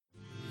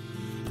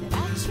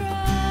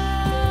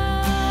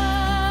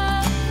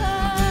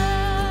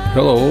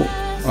Hello,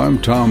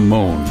 I'm Tom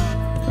Moan,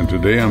 and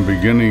today I'm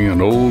beginning an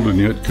old and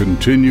yet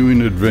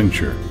continuing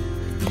adventure.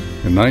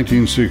 In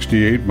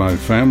 1968, my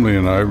family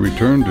and I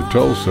returned to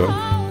Tulsa,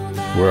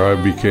 where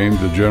I became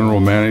the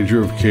general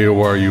manager of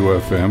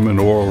KORU-FM and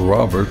Oral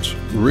Roberts,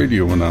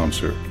 radio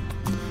announcer.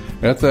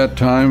 At that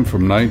time,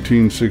 from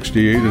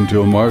 1968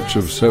 until March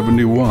of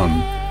 71,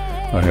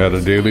 I had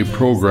a daily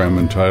program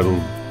entitled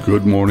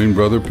Good Morning,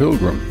 Brother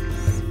Pilgrim.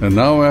 And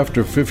now,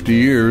 after 50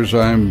 years,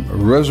 I'm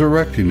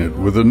resurrecting it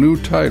with a new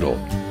title,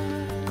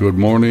 Good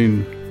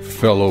Morning,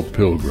 Fellow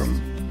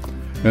Pilgrim.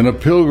 And a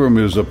pilgrim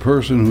is a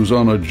person who's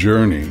on a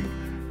journey,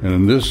 and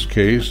in this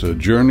case, a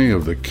journey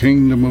of the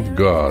kingdom of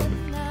God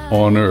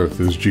on earth,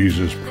 as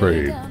Jesus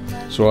prayed.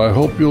 So I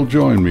hope you'll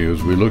join me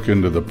as we look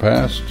into the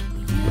past,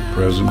 the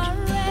present,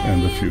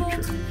 and the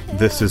future.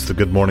 This is the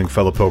Good Morning,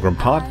 Fellow Pilgrim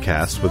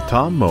podcast with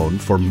Tom Moan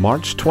for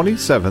March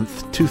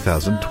 27th,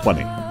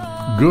 2020.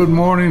 Good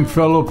morning,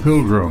 fellow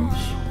pilgrims.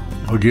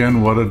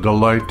 Again, what a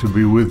delight to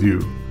be with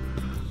you.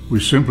 We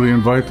simply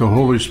invite the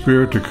Holy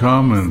Spirit to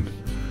come and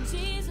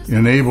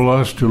enable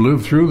us to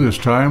live through this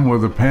time where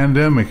the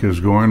pandemic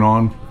is going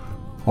on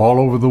all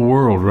over the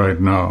world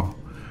right now.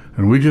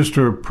 And we just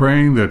are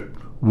praying that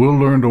we'll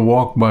learn to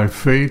walk by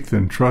faith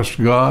and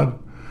trust God,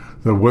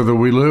 that whether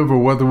we live or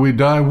whether we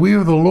die, we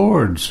are the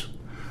Lord's,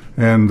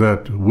 and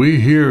that we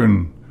here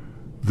in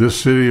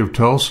this city of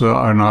Tulsa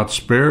are not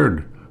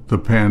spared the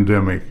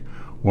pandemic.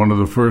 One of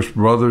the first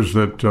brothers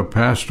that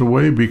passed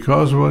away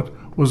because of it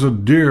was a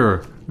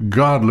dear,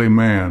 godly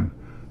man,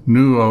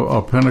 knew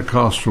a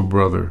Pentecostal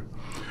brother.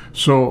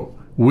 So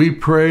we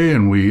pray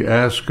and we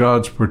ask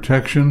God's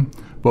protection,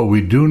 but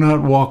we do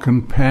not walk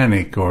in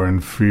panic or in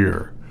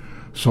fear.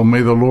 So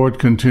may the Lord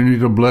continue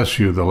to bless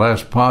you. The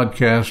last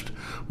podcast,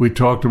 we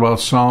talked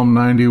about Psalm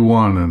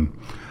 91 and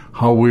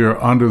how we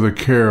are under the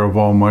care of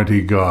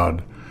Almighty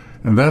God.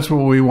 And that's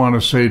what we want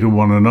to say to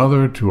one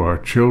another, to our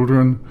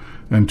children,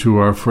 and to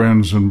our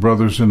friends and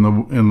brothers in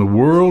the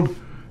world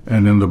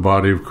and in the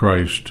body of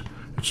Christ.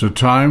 It's a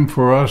time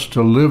for us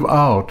to live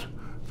out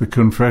the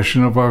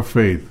confession of our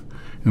faith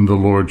in the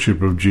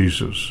Lordship of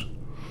Jesus.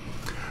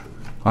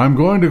 I'm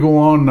going to go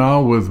on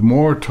now with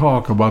more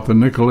talk about the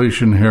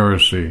Nicolaitan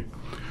heresy.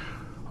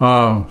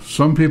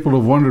 Some people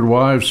have wondered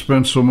why I've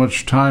spent so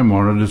much time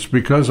on it. It's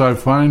because I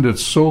find it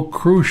so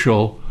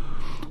crucial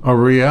a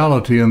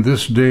reality in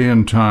this day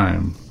and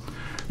time.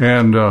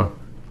 And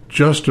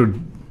just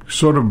to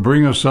sort of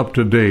bring us up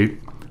to date,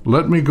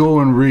 let me go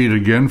and read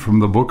again from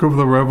the book of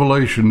the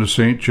Revelation to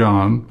St.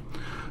 John,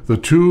 the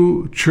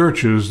two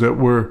churches that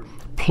were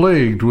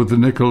plagued with the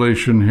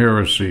Nicolaitan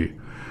heresy.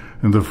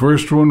 And the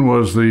first one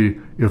was the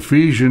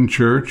Ephesian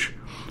church,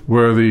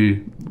 where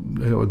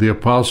the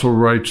apostle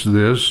writes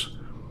this.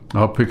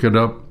 I'll pick it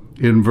up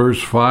in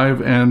verse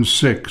 5 and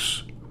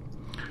 6.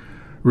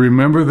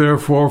 Remember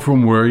therefore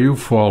from where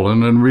you've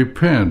fallen, and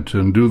repent,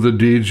 and do the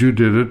deeds you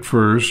did at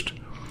first,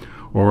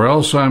 or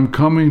else I'm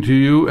coming to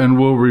you and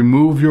will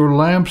remove your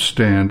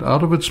lampstand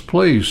out of its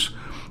place,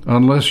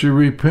 unless you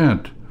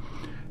repent.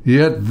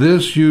 Yet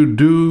this you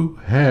do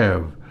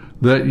have,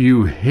 that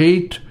you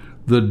hate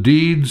the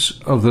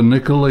deeds of the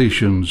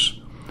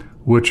Nicolaitans,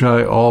 which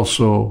I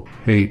also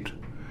hate.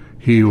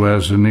 He who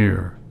has an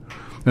ear.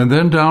 And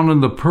then down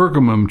in the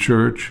Pergamum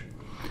church,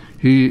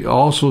 he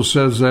also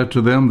says that to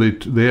them.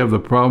 They have the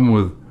problem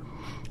with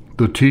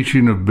the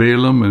teaching of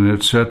Balaam and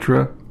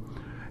etc.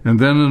 And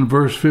then in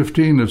verse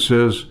 15 it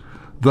says,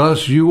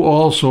 thus you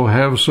also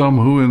have some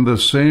who in the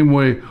same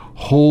way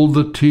hold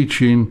the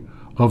teaching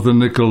of the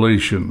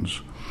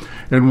Nicolaitans.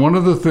 And one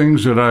of the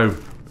things that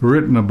I've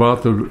written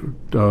about the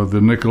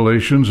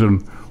Nicolaitans,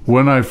 and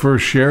when I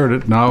first shared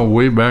it now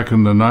way back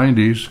in the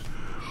 90s,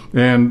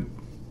 and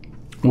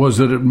was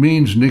that it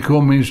means, Nico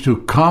means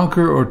to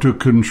conquer or to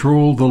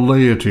control the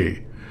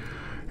laity.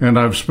 And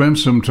I've spent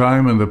some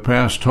time in the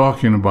past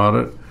talking about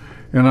it,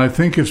 and I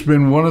think it's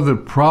been one of the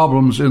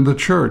problems in the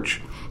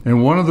church,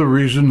 and one of the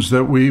reasons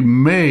that we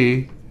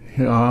may,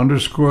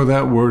 underscore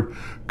that word,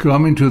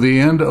 coming to the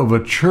end of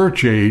a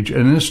church age,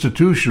 an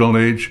institutional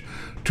age,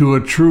 to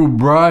a true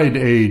bride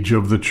age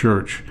of the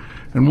church.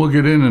 And we'll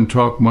get in and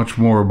talk much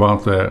more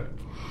about that.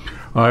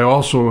 I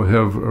also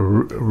have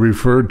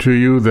referred to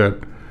you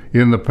that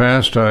in the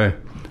past,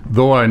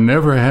 though I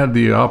never had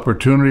the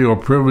opportunity or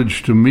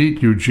privilege to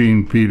meet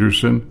Eugene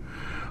Peterson,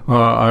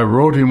 I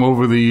wrote him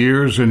over the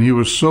years, and he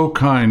was so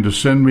kind to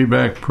send me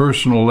back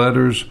personal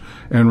letters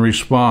and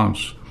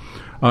response.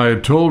 I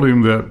had told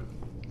him that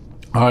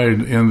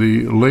in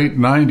the late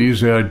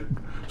 90s, I had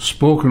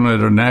spoken at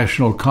a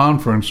national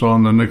conference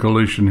on the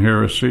Nicolaitan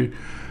heresy,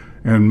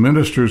 and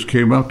ministers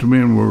came up to me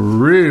and were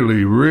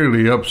really,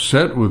 really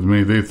upset with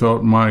me. They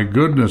thought, my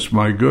goodness,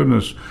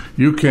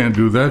 you can't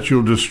do that.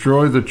 You'll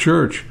destroy the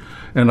church.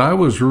 And I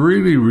was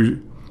really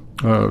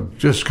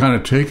just kind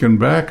of taken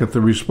back at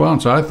the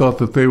response. I thought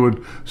that they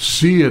would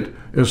see it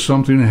as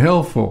something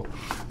helpful,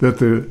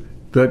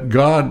 that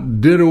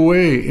God did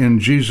away in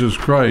Jesus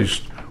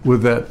Christ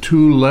with that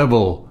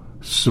two-level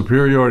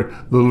superiority,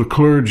 the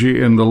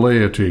clergy and the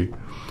laity.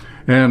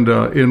 And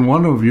in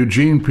one of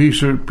Eugene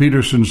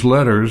Peterson's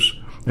letters,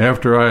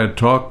 after I had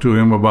talked to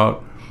him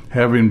about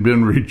having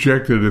been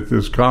rejected at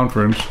this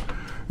conference,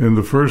 in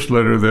the first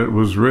letter that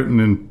was written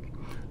in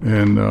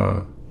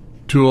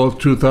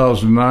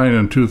 2009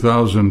 and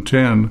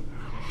 2010,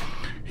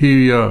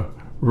 he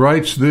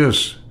writes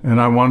this, and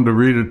I wanted to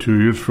read it to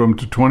you. It's from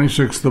the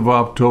 26th of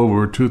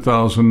October,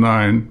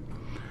 2009.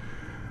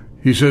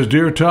 He says,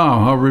 "Dear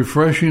Tom, how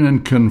refreshing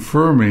and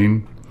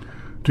confirming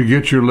to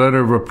get your letter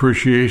of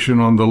appreciation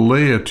on the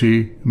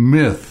laity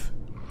myth.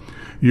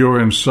 Your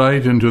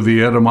insight into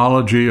the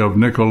etymology of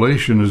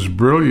Nicolaitan is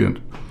brilliant.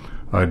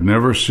 I'd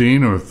never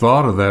seen or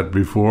thought of that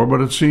before,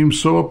 but it seems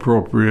so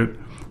appropriate.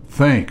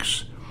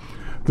 Thanks.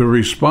 The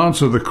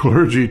response of the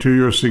clergy to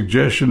your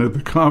suggestion at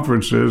the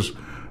conference is,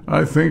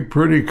 I think,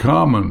 pretty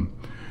common,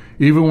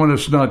 even when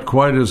it's not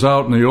quite as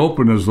out in the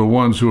open as the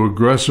ones who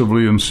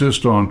aggressively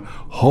insist on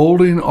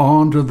holding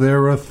on to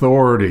their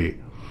authority.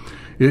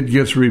 It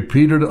gets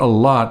repeated a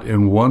lot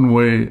in one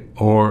way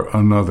or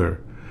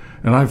another."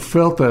 And I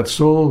felt that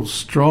so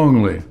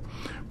strongly.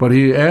 But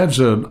he adds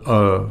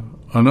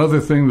another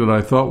thing that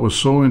I thought was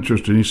so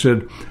interesting. He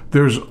said,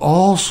 "There's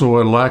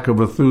also a lack of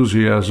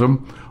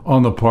enthusiasm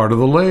on the part of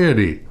the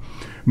laity.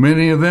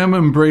 Many of them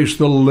embrace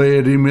the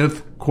laity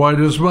myth quite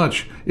as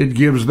much. It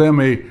gives them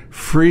a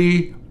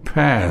free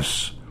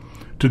pass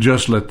to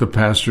just let the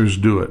pastors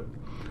do it."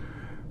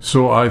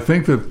 So I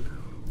think that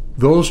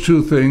those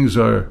two things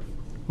are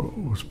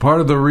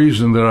part of the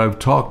reason that I've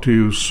talked to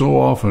you so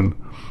often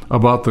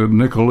about the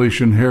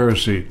Nicolaitan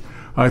heresy.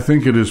 I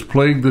think it has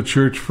plagued the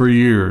church for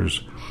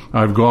years.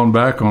 I've gone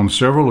back on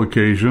several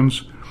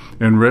occasions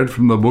and read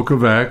from the book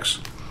of Acts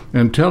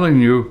and telling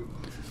you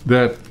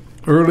that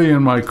early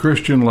in my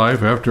Christian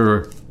life,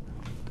 after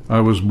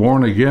I was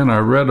born again, I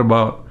read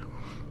about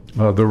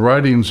the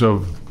writings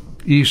of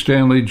E.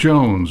 Stanley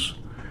Jones,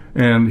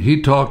 and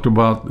he talked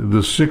about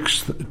the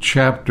 6th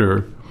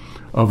chapter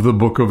of the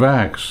book of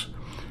Acts.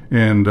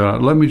 And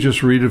let me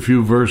just read a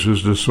few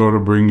verses to sort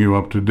of bring you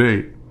up to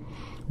date.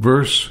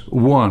 Verse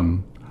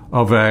 1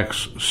 of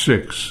Acts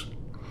 6.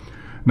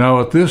 "Now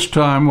at this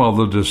time, while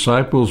the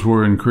disciples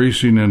were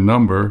increasing in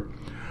number,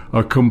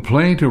 a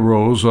complaint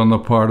arose on the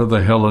part of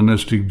the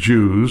Hellenistic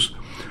Jews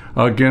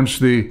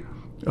against the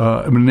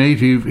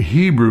native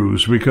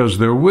Hebrews, because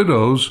their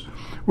widows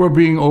were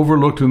being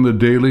overlooked in the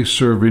daily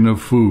serving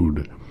of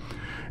food.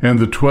 And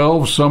the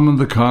 12 summoned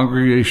the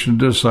congregation of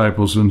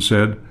disciples and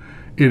said,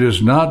 'It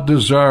is not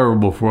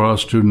desirable for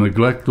us to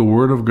neglect the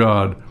word of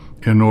God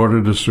in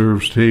order to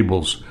serve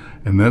tables.'"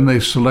 And then they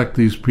select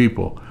these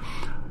people.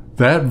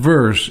 That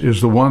verse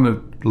is the one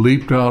that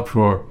leaped out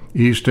for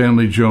E.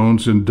 Stanley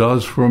Jones and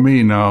does for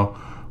me now,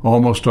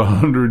 almost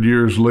 100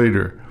 years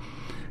later.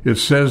 It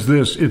says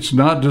this: "It's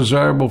not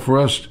desirable for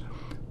us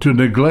to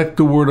neglect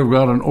the word of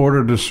God in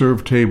order to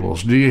serve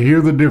tables." Do you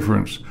hear the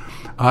difference?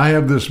 I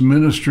have this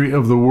ministry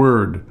of the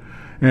word,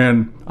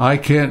 and I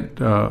can't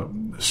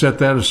set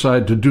that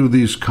aside to do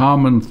these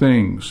common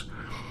things.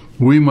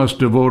 We must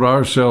devote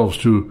ourselves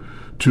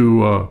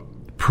to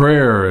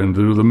prayer and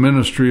to the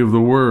ministry of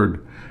the word.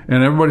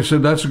 And everybody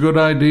said, that's a good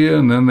idea,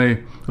 and then they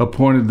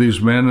appointed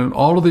these men, and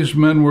all of these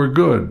men were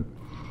good.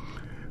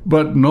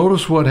 But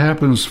notice what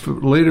happens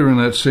later in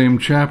that same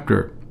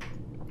chapter.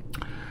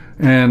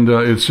 And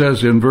it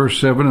says in verse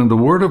 7, "And the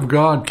word of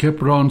God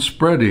kept on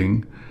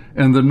spreading,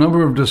 and the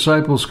number of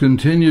disciples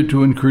continued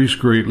to increase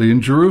greatly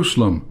in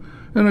Jerusalem,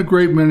 and a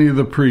great many of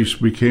the priests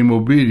became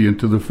obedient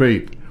to the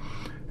faith.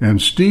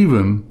 And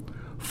Stephen,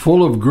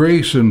 full of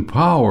grace and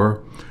power,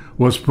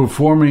 was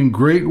performing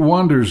great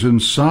wonders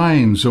and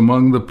signs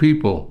among the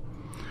people.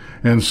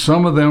 And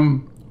some of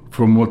them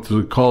from what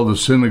they call the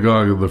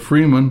synagogue of the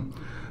freemen,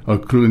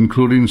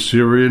 including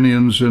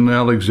Cyrenians and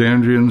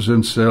Alexandrians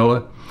and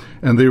Sela,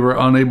 and they were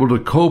unable to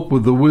cope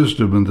with the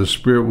wisdom and the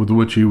spirit with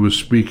which he was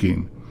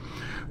speaking."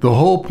 The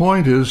whole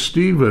point is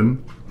Stephen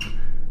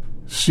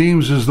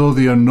seems as though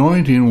the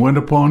anointing went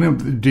upon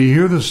him. Do you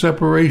hear the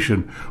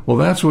separation? Well,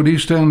 that's what E.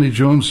 Stanley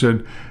Jones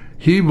said.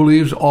 He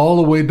believes all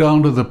the way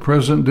down to the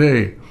present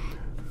day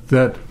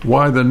that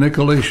why the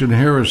Nicolaitan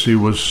heresy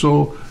was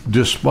so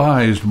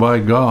despised by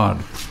God.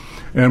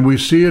 And we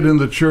see it in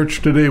the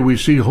church today. We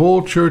see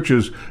whole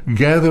churches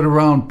gathered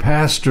around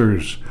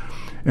pastors,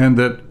 and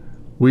that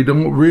we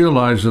don't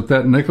realize that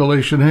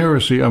Nicolaitan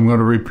heresy, I'm going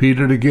to repeat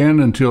it again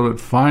until it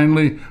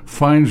finally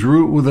finds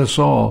root with us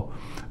all,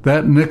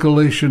 that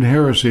Nicolaitan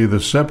heresy, the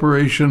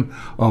separation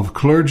of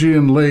clergy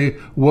and lay,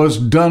 was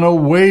done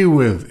away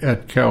with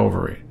at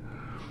Calvary.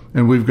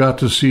 And we've got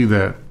to see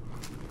that,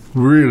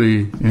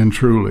 really and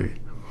truly.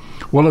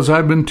 Well, as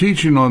I've been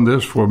teaching on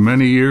this for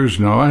many years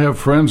now, I have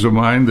friends of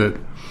mine that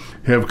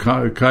have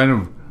kind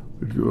of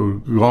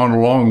gone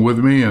along with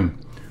me, and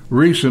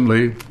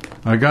recently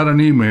I got an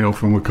email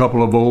from a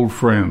couple of old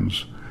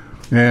friends,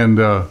 and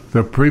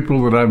the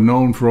people that I've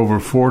known for over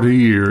 40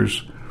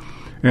 years,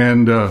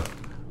 and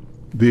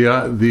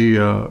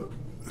the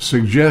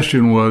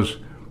suggestion was,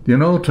 you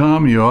know,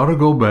 Tom, you ought to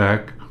go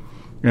back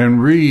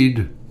and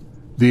read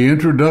the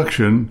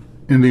introduction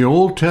in the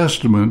Old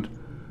Testament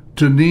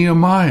to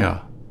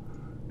Nehemiah.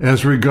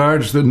 as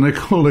regards the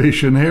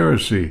Nicolaitan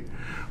heresy.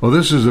 Well,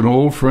 this is an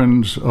old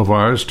friend of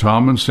ours,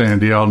 Tom and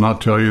Sandy. I'll not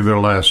tell you their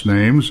last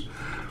names.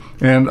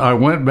 And I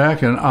went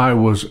back and I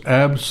was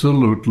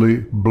absolutely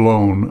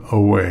blown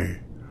away.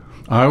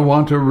 I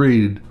want to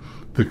read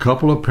the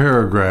couple of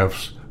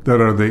paragraphs that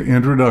are the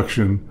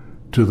introduction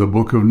to the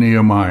book of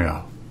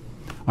Nehemiah.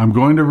 I'm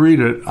going to read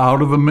it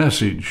out of the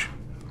Message.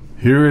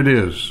 Here it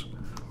is.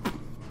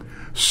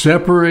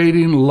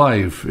 Separating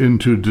life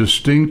into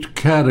distinct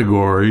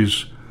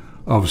categories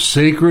of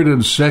sacred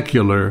and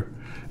secular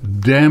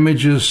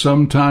damages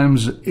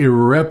sometimes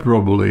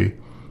irreparably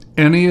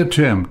any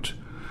attempt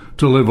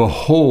to live a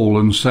whole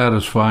and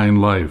satisfying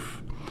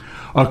life,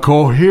 a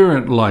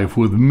coherent life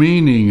with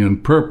meaning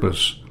and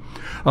purpose,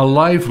 a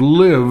life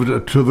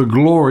lived to the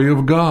glory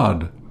of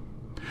God.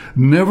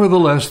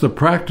 Nevertheless, the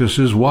practice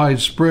is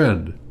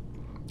widespread.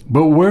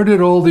 But where did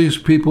all these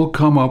people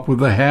come up with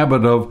the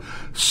habit of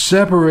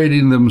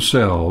separating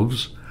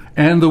themselves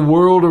and the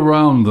world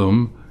around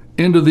them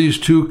into these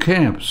two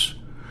camps?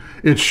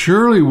 It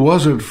surely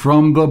wasn't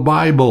from the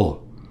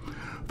Bible.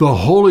 The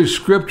Holy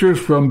Scriptures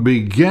from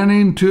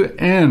beginning to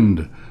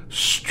end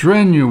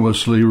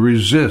strenuously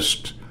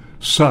resist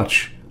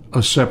such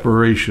a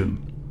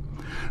separation.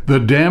 The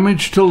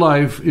damage to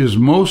life is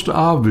most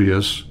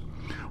obvious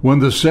when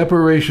the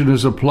separation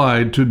is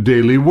applied to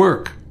daily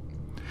work.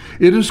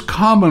 It is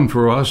common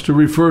for us to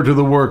refer to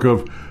the work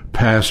of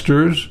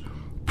pastors,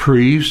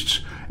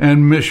 priests,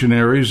 and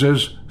missionaries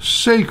as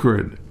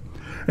sacred,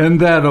 and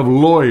that of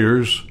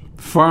lawyers,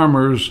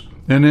 farmers,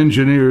 and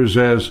engineers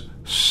as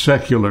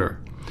secular.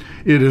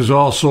 It is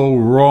also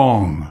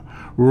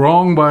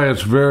wrong by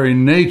its very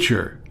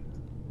nature.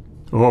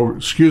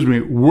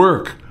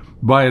 Work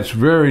by its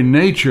very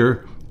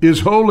nature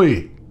is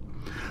holy.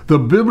 The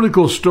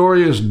biblical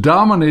story is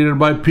dominated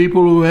by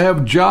people who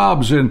have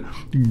jobs in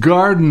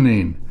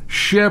gardening,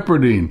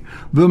 shepherding,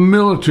 the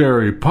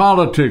military,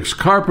 politics,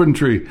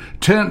 carpentry,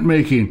 tent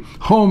making,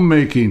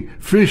 homemaking,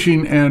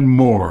 fishing, and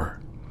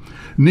more.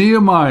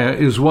 Nehemiah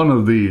is one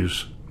of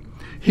these.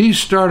 He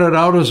started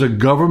out as a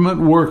government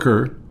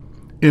worker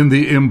in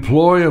the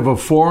employ of a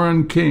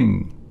foreign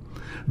king.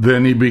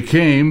 Then he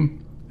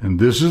became, and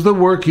this is the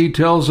work he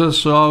tells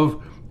us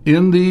of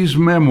in these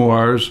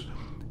memoirs,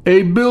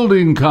 a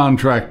building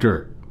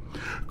contractor,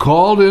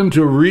 called in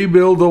to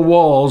rebuild the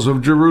walls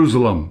of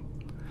Jerusalem.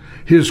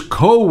 His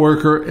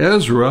co-worker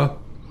Ezra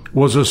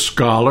was a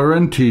scholar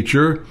and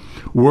teacher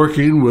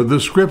working with the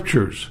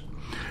Scriptures.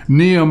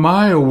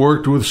 Nehemiah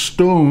worked with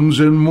stones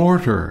and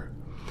mortar.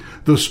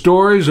 The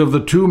stories of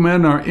the two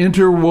men are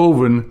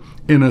interwoven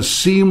in a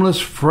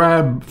seamless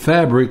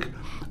fabric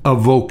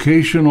of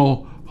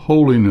vocational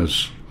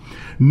holiness.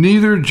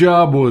 Neither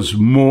job was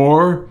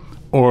more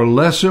or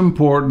less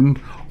important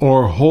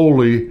or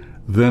holy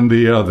than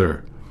the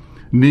other.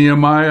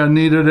 Nehemiah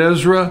needed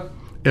Ezra.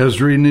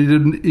 Ezra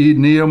needed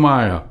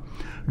Nehemiah.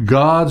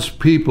 God's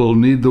people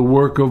need the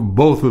work of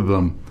both of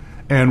them,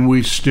 and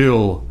we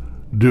still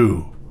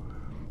do.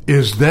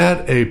 Is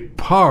that a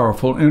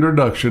powerful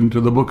introduction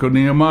to the book of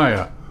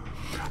Nehemiah?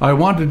 I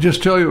want to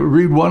just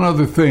read one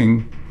other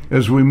thing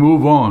as we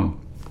move on.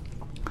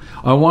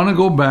 I want to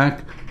go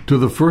back to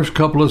the first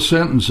couple of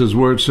sentences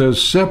where it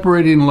says,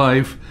 separating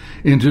life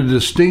into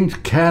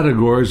distinct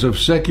categories of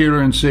secular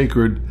and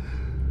sacred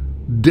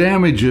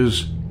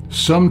damages,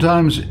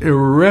 sometimes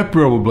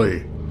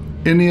irreparably,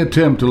 any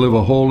attempt to live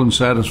a whole and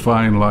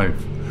satisfying life.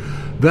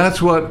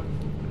 That's what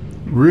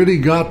really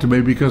got to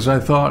me, because I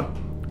thought,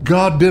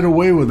 God did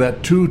away with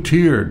that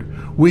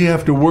two-tiered. We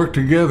have to work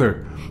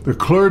together. The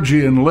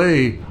clergy and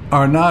lay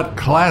are not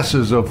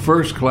classes of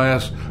first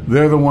class.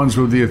 They're the ones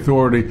with the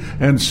authority.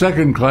 And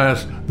second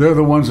class, they're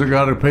the ones that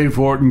got to pay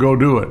for it and go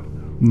do it.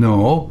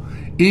 No,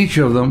 each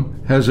of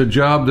them has a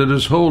job that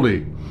is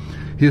holy.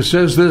 He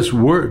says this,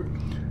 work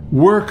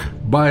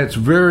by its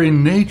very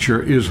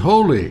nature is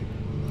holy.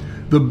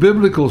 The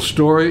biblical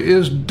story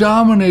is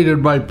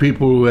dominated by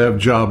people who have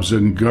jobs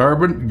in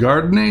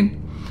gardening,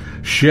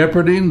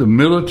 shepherding, the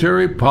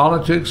military,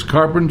 politics,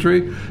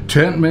 carpentry,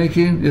 tent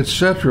making,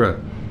 etc.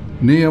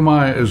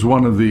 Nehemiah is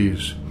one of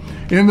these.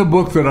 In the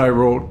book that I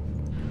wrote,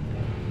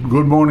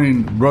 Good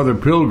Morning, Brother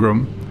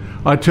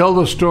Pilgrim, I tell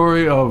the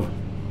story of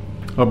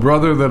a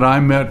brother that I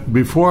met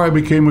before I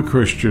became a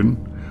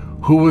Christian,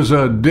 who was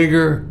a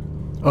digger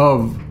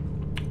of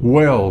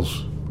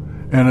wells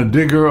and a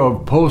digger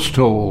of post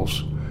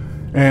holes.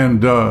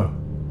 And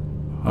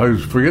I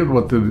forget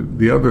what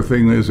the other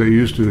thing is they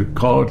used to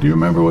call it. Do you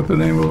remember what the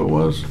name of it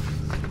was?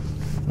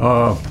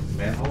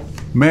 Manhole?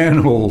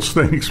 Manholes.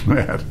 Thanks,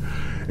 Matt.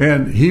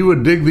 And he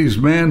would dig these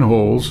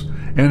manholes,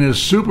 and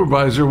his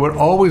supervisor would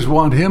always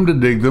want him to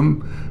dig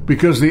them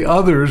because the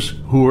others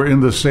who were in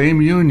the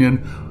same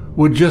union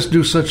would just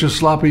do such a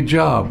sloppy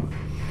job.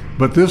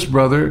 But this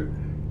brother,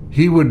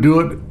 he would do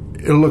it.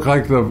 It looked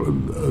like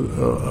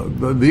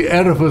the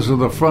edifice of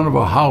the front of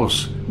a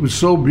house. It was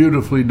so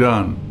beautifully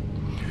done.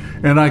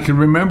 And I can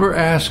remember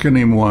asking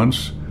him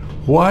once,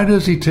 why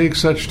does he take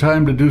such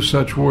time to do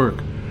such work?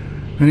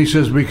 And he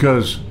says,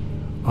 because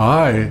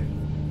I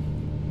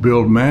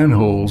build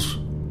manholes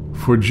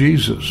for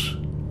Jesus.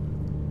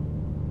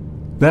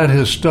 That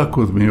has stuck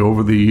with me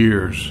over the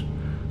years.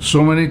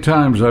 So many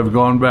times I've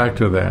gone back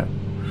to that.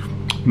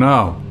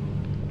 Now,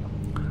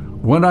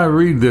 when I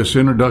read this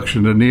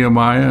introduction to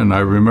Nehemiah, and I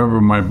remember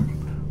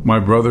my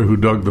brother who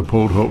dug the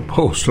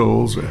post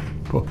holes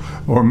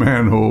or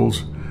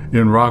manholes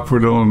in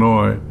Rockford,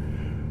 Illinois,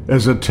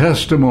 as a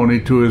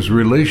testimony to his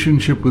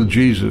relationship with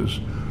Jesus,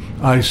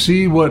 I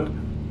see what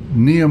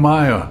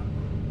Nehemiah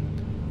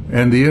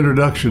and the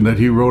introduction that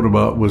he wrote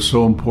about was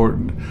so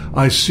important.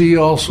 I see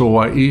also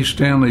why E.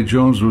 Stanley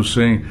Jones was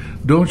saying,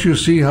 don't you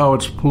see how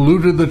it's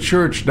polluted the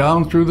church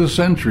down through the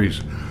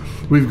centuries?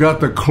 We've got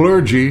the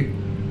clergy,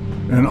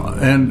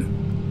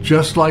 and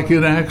just like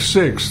in Acts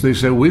 6, they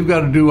said, we've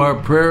got to do our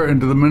prayer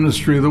into the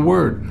ministry of the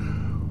Word.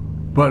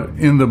 But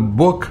in the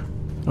book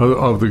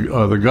of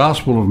the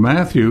Gospel of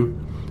Matthew,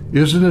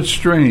 isn't it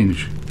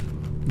strange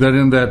that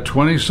in that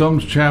 20-some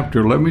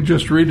chapter, let me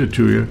just read it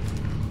to you,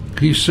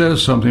 he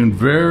says something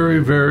very,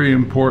 very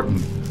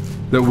important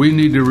that we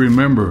need to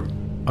remember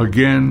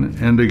again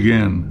and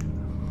again.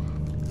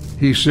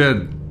 He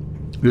said,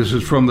 this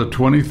is from the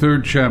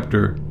 23rd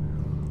chapter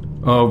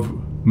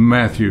of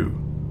Matthew,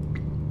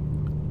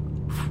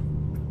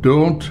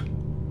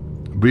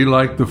 don't be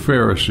like the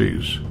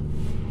Pharisees.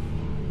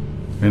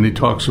 And he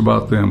talks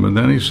about them. And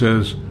then he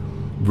says,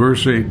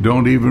 verse 8,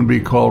 don't even be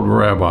called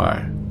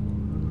rabbi,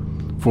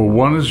 for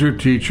one is your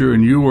teacher,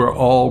 and you are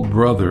all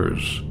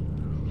brothers.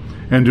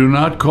 And do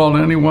not call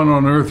anyone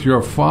on earth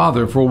your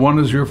father, for one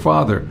is your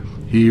Father,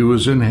 he who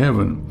is in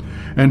heaven.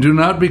 And do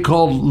not be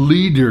called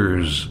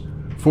leaders,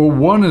 for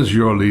one is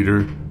your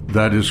leader,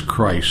 that is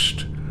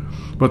Christ.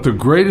 But the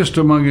greatest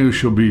among you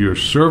shall be your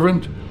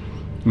servant,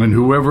 and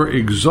whoever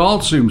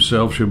exalts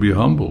himself shall be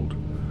humbled,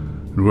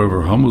 and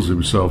whoever humbles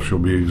himself shall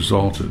be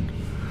exalted.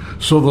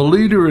 So the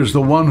leader is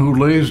the one who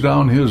lays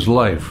down his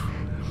life.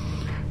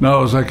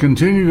 Now, as I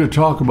continue to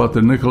talk about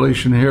the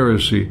Nicolaitan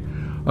heresy,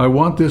 I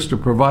want this to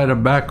provide a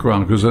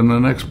background, because in the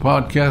next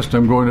podcast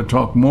I'm going to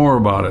talk more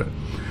about it,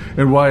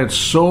 and why it's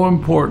so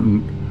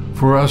important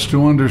for us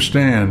to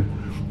understand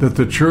that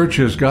the church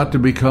has got to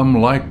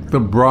become like the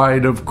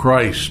bride of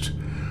Christ,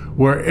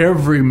 where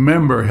every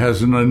member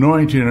has an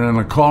anointing and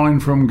a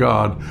calling from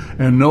God,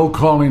 and no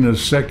calling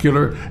is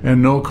secular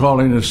and no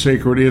calling is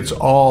sacred. It's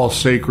all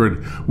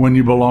sacred when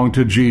you belong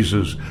to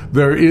Jesus.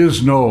 There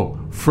is no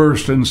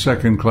first and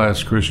second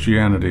class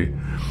Christianity.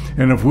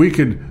 And if we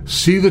could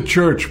see the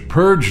church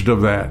purged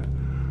of that,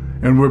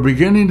 and we're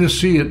beginning to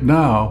see it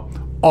now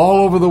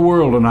all over the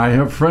world, and I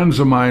have friends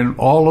of mine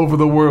all over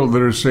the world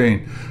that are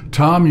saying,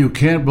 Tom, you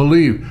can't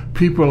believe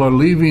people are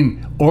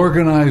leaving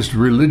organized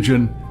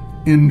religion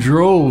in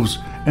droves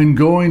and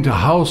going to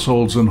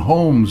households and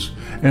homes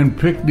and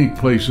picnic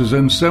places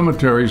and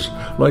cemeteries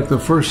like the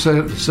first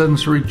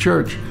century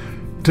church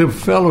to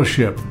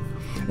fellowship.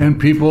 And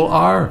people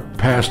are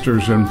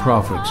pastors and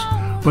prophets,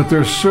 but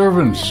they're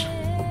servants.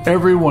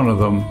 Every one of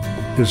them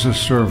is a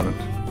servant.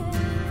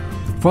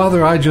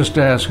 Father, I just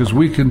ask, as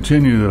we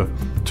continue to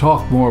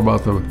talk more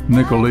about the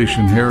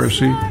Nicolaitan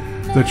heresy,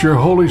 that your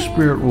Holy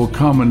Spirit will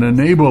come and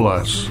enable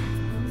us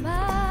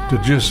to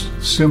just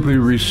simply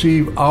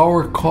receive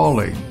our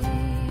calling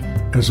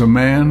as a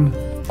man,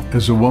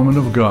 as a woman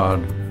of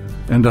God,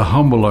 and to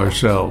humble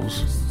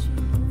ourselves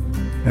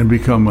and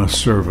become a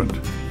servant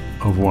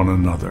of one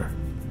another.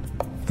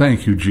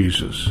 Thank you,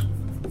 Jesus.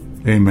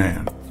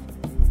 Amen.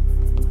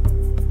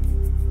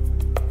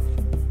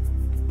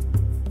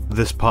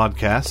 This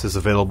podcast is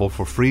available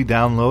for free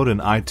download in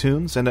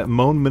iTunes and at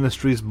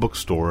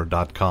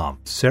moanministriesbookstore.com.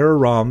 Sarah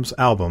Rahm's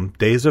album,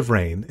 Days of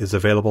Rain, is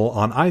available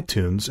on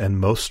iTunes and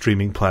most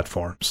streaming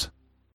platforms.